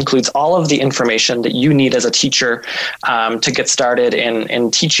guide, which includes all of the information that you need as a teacher to get started in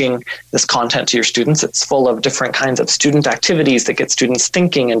teaching this content to your students, it's full of different kinds of student activities that get students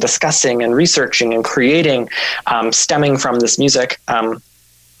thinking and discussing and researching and creating, stemming from this music.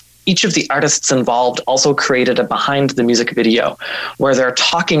 Each of the artists involved also created a behind the music video where they're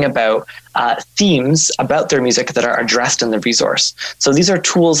talking about themes about their music that are addressed in the resource. So these are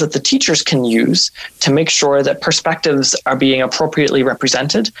tools that the teachers can use to make sure that perspectives are being appropriately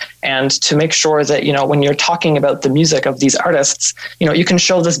represented, and to make sure that, when you're talking about the music of these artists, you can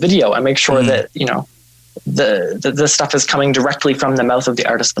show this video and make sure that, the stuff is coming directly from the mouth of the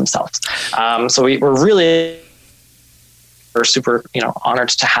artists themselves. So we're super, honored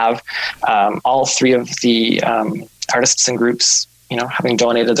to have all three of the artists and groups having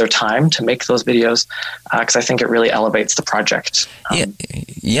donated their time to make those videos, because I think it really elevates the project.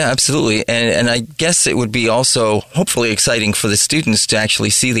 Yeah, absolutely. And I guess it would be also hopefully exciting for the students to actually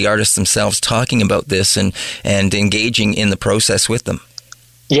see the artists themselves talking about this and engaging in the process with them.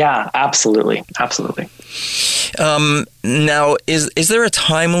 Yeah, absolutely. Absolutely. Now, is there a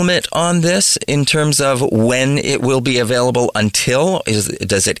time limit on this in terms of when it will be available until?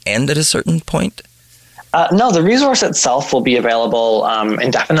 Does it end at a certain point? No, the resource itself will be available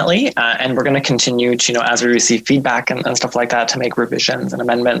indefinitely, and we're going to continue to, as we receive feedback and stuff like that, to make revisions and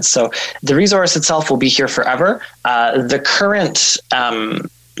amendments. So the resource itself will be here forever. The current,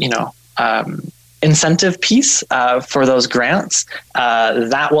 incentive piece for those grants,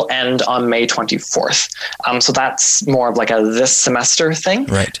 that will end on May 24th. So that's more of like a this semester thing.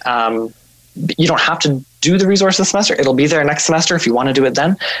 Right. You don't have to do the resource this semester. It'll be there next semester if you want to do it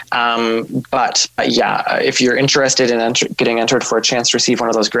then. But if you're interested in getting entered for a chance to receive one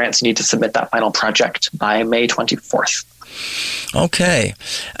of those grants, you need to submit that final project by May 24th. Okay.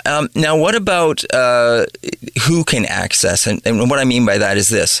 Now, what about who can access? And what I mean by that is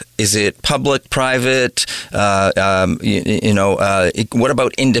this. Is it public, private? What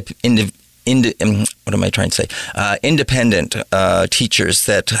about independent teachers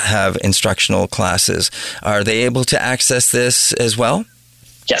that have instructional classes? Are they able to access this as well?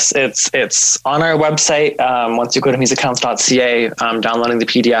 Yes, it's on our website. Once you go to musiccounts.ca, downloading the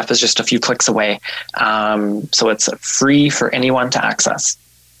PDF is just a few clicks away. So it's free for anyone to access.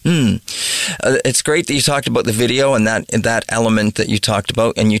 It's great that you talked about the video and that element that you talked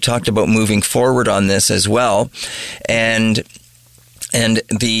about, and you talked about moving forward on this as well. And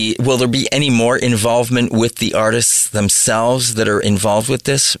will there be any more involvement with the artists themselves that are involved with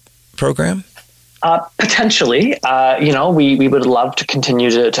this program? Potentially, we would love to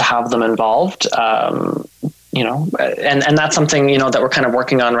continue to have them involved. And that's something, that we're kind of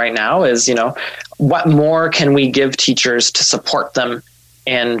working on right now is, what more can we give teachers to support them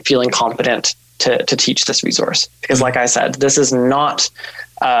in feeling confident to teach this resource? Because like I said, this is not,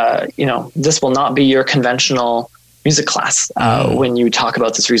 this will not be your conventional music class when you talk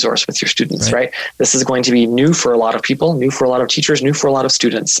about this resource with your students, right? This is going to be new for a lot of people, new for a lot of teachers, new for a lot of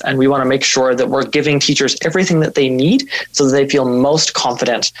students. And we want to make sure that we're giving teachers everything that they need so that they feel most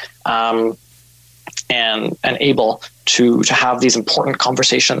confident and able to have these important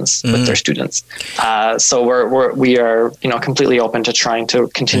conversations with their students. So we are completely open to trying to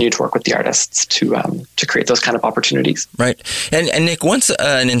continue to work with the artists to create those kind of opportunities. Right. And Nick, once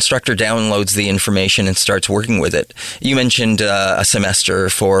an instructor downloads the information and starts working with it, you mentioned a semester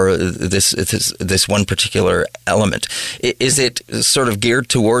for this one particular element. Is it sort of geared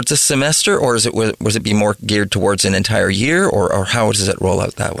towards a semester, or was it be more geared towards an entire year, or how does it roll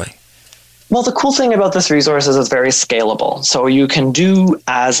out that way? Well, the cool thing about this resource is it's very scalable. So you can do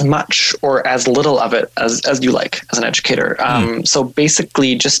as much or as little of it as you like as an educator. So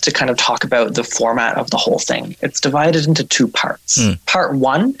basically, just to kind of talk about the format of the whole thing, it's divided into two parts. Part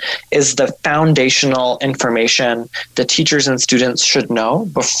one is the foundational information that teachers and students should know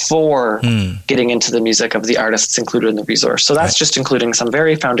before getting into the music of the artists included in the resource. So that's just including some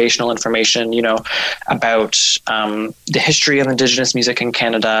very foundational information, about the history of Indigenous music in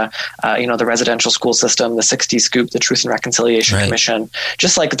Canada, the residential school system, the 60s Scoop, the Truth and Reconciliation Commission,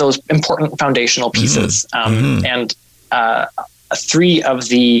 just like those important foundational pieces. And three of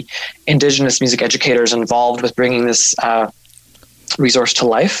the Indigenous music educators involved with bringing this resource to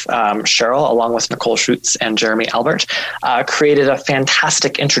life, Cheryl, along with Nicole Schutz and Jeremy Albert, created a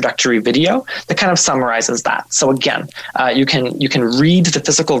fantastic introductory video that kind of summarizes that. So again, you can read the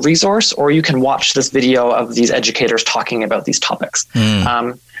physical resource, or you can watch this video of these educators talking about these topics.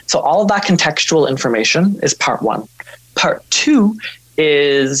 So all of that contextual information is part one. Part two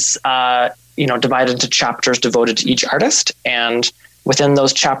is, divided into chapters devoted to each artist. And within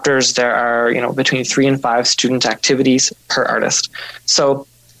those chapters, there are, between 3 and 5 student activities per artist. So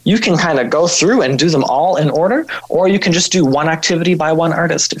you can kind of go through and do them all in order, or you can just do one activity by one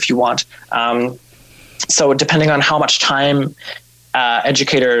artist if you want. So depending on how much time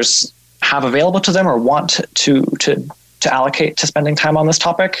educators have available to them or want to allocate to spending time on this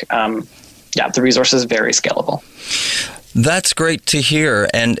topic, the resource is very scalable. That's great to hear.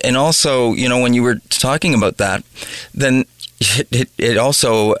 And also, when you were talking about that, then it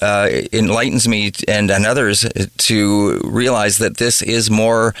also enlightens me and others to realize that this is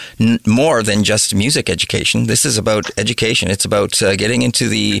more than just music education. This is about education. It's about getting into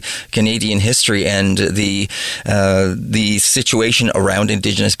the Canadian history and the situation around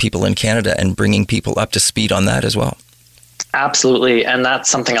Indigenous people in Canada and bringing people up to speed on that as well. Absolutely. And that's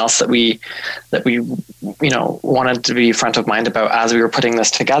something else that we wanted to be front of mind about as we were putting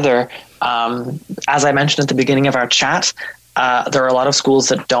this together. As I mentioned at the beginning of our chat, there are a lot of schools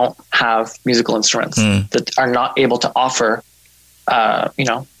that don't have musical instruments, that are not able to offer,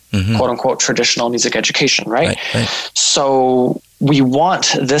 quote unquote, traditional music education, right? So we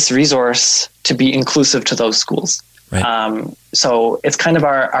want this resource to be inclusive to those schools. Right. So it's kind of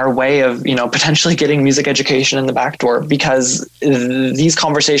our way of, potentially getting music education in the back door, because these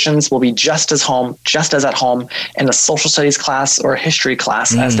conversations will be just as at home in a social studies class or a history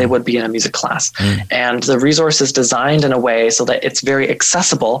class as they would be in a music class. And the resource is designed in a way so that it's very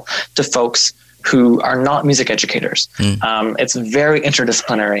accessible to folks who are not music educators. It's very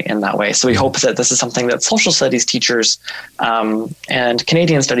interdisciplinary in that way. So we hope that this is something that social studies teachers and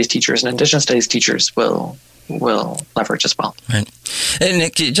Canadian studies teachers and Indigenous studies teachers will leverage as well. Right. And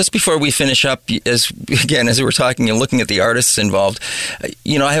Nick, just before we finish up, as we were talking and looking at the artists involved,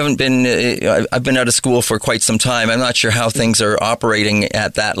 I've been out of school for quite some time. I'm not sure how things are operating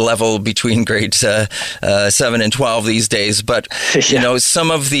at that level between grades 7 and 12 these days. But,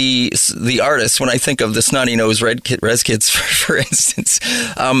 some of the artists, when I think of the Snotty Nose Res Kids, for instance,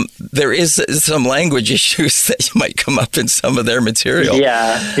 there is some language issues that might come up in some of their material.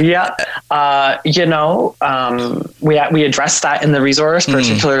 We address that in the resource,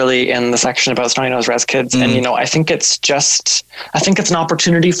 particularly in the section about Snotty Nose Res Kids. And, I think it's an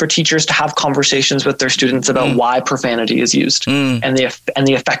opportunity for teachers to have conversations with their students about why profanity is used and the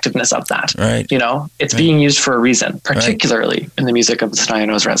effectiveness of that. Right. It's being used for a reason, particularly in the music of the Snotty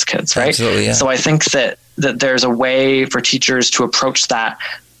Nose Res Kids. Right. Absolutely, yeah. So I think that there's a way for teachers to approach that,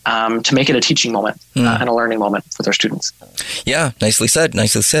 to make it a teaching moment and a learning moment for their students. Yeah, nicely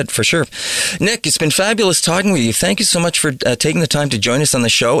said, for sure. Nick, it's been fabulous talking with you. Thank you so much for taking the time to join us on the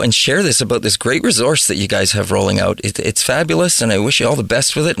show and share about this great resource that you guys have rolling out. It's fabulous, and I wish you all the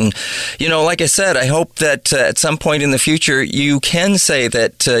best with it. And, like I said, I hope that at some point in the future you can say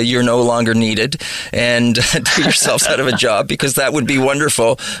that you're no longer needed and do yourselves out of a job, because that would be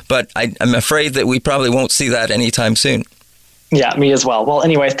wonderful. But I'm afraid that we probably won't see that anytime soon. Yeah, me as well. Well,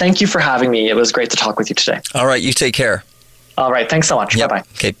 anyway, thank you for having me. It was great to talk with you today. All right, you take care. All right, thanks so much. Yep. Bye-bye.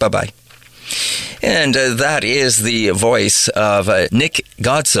 Okay, bye-bye. And that is the voice of Nick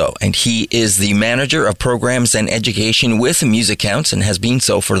Godsoe, and he is the Manager of Programs and Education with MusicCounts and has been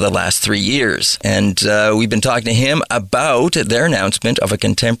so for the last 3 years. And we've been talking to him about their announcement of a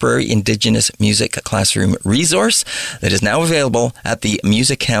contemporary Indigenous music classroom resource that is now available at the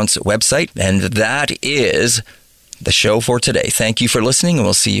MusicCounts website, and that is the show for today. Thank you for listening, and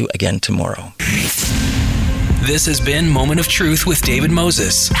we'll see you again tomorrow. This has been Moment of Truth with David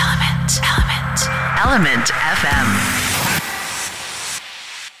Moses. Element FM.